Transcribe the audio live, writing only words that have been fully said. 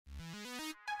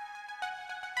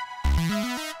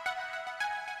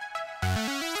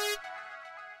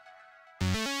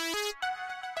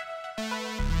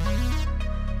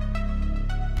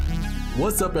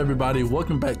What's up, everybody?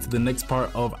 Welcome back to the next part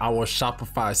of our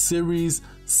Shopify series.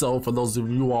 So for those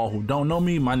of you all who don't know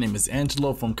me, my name is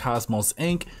Angelo from Cosmos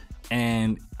Ink,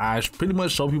 and I pretty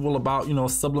much show people about,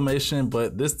 sublimation,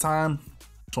 but this time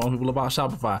showing people about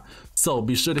Shopify. So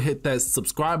be sure to hit that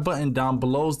subscribe button down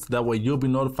below so that way you'll be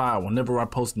notified whenever I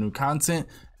post new content.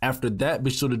 After that,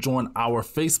 be sure to join our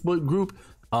Facebook group,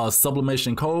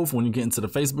 Sublimation Cove. When you get into the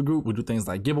Facebook group, we do things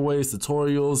like giveaways,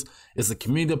 tutorials. It's a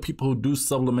community of people who do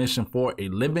sublimation for a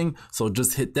living. So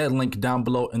just hit that link down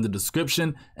below in the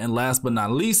description. And last but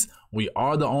not least, we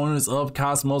are the owners of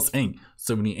Cosmos Ink.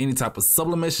 So if you need any type of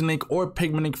sublimation ink or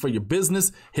pigment ink for your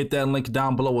business, hit that link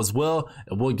down below as well,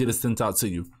 and we'll get it sent out to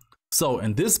you. So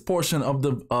in this portion of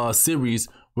the series,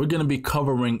 we're going to be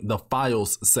covering the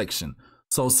files section.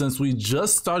 So since we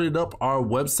just started up our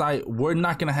website, we're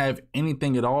not going to have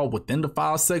anything at all within the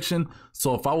file section.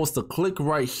 So if I was to click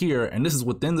right here, and this is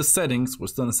within the settings, we're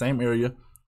still in the same area. If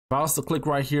I was to click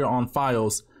right here on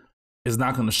files, it's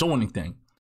not going to show anything.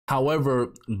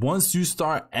 However, once you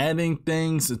start adding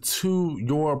things to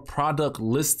your product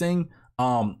listing,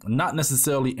 not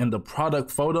necessarily in the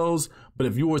product photos, but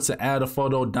if you were to add a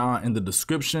photo down in the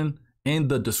description,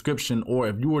 or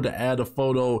if you were to add a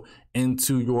photo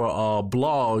into your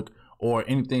blog or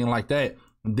anything like that,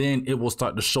 then it will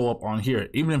start to show up on here.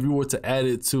 Even if you were to add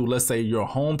it to, let's say, your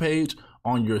home page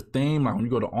on your theme, like when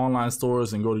you go to online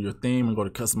stores and go to your theme and go to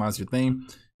customize your theme,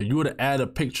 if you were to add a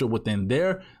picture within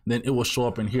there, then it will show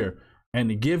up in here. And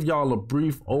to give y'all a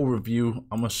brief overview,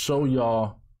 I'm gonna show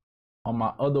y'all on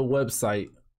my other website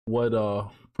what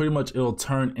pretty much it'll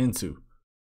turn into.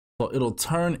 So it'll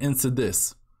turn into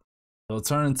this. It'll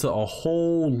turn into a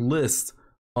whole list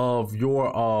of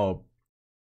your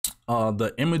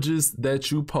the images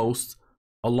that you post,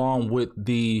 along with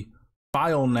the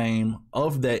file name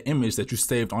of that image that you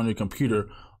saved on your computer,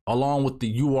 along with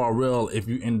the URL if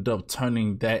you end up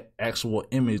turning that actual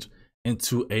image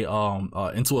into a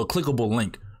clickable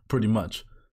link, pretty much.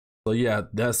 So yeah,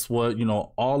 that's what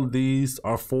all of these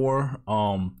are for.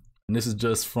 And this is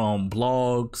just from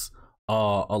blogs.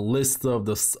 A list of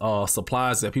the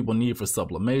supplies that people need for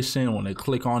sublimation. When they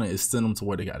click on it, it sends them to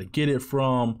where they got to get it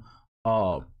from.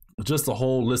 Just a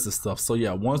whole list of stuff. So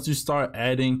yeah, once you start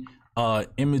adding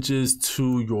images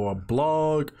to your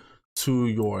blog, to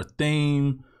your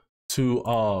theme, to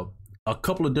a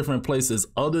couple of different places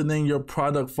other than your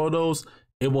product photos,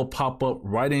 it will pop up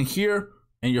right in here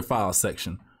in your file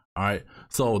section. All right,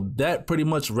 so that pretty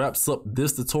much wraps up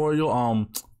this tutorial.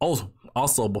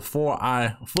 Also, before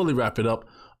I fully wrap it up,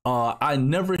 I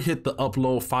never hit the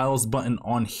upload files button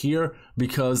on here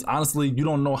because honestly, you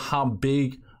don't know how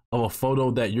big of a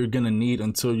photo that you're gonna need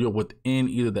until you're within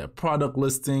either that product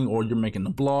listing or you're making the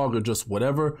blog or just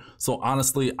whatever. So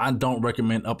honestly, I don't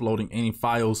recommend uploading any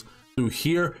files through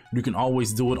here. You can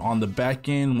always do it on the back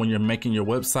end when you're making your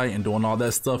website and doing all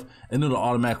that stuff, and it'll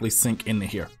automatically sync into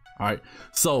here. All right,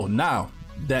 so now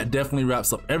that definitely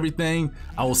wraps up everything.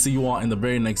 I will see you all in the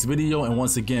very next video. And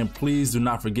once again, please do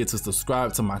not forget to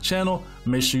subscribe to my channel.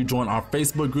 Make sure you join our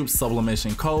Facebook group,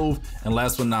 Sublimation Cove. And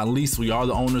last but not least, we are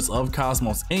the owners of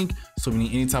Cosmos Ink. So if you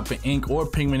need any type of ink or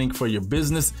pigment ink for your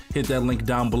business, hit that link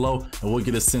down below and we'll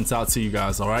get it sent out to you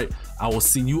guys. All right, I will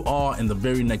see you all in the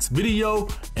very next video.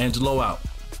 Angelo out.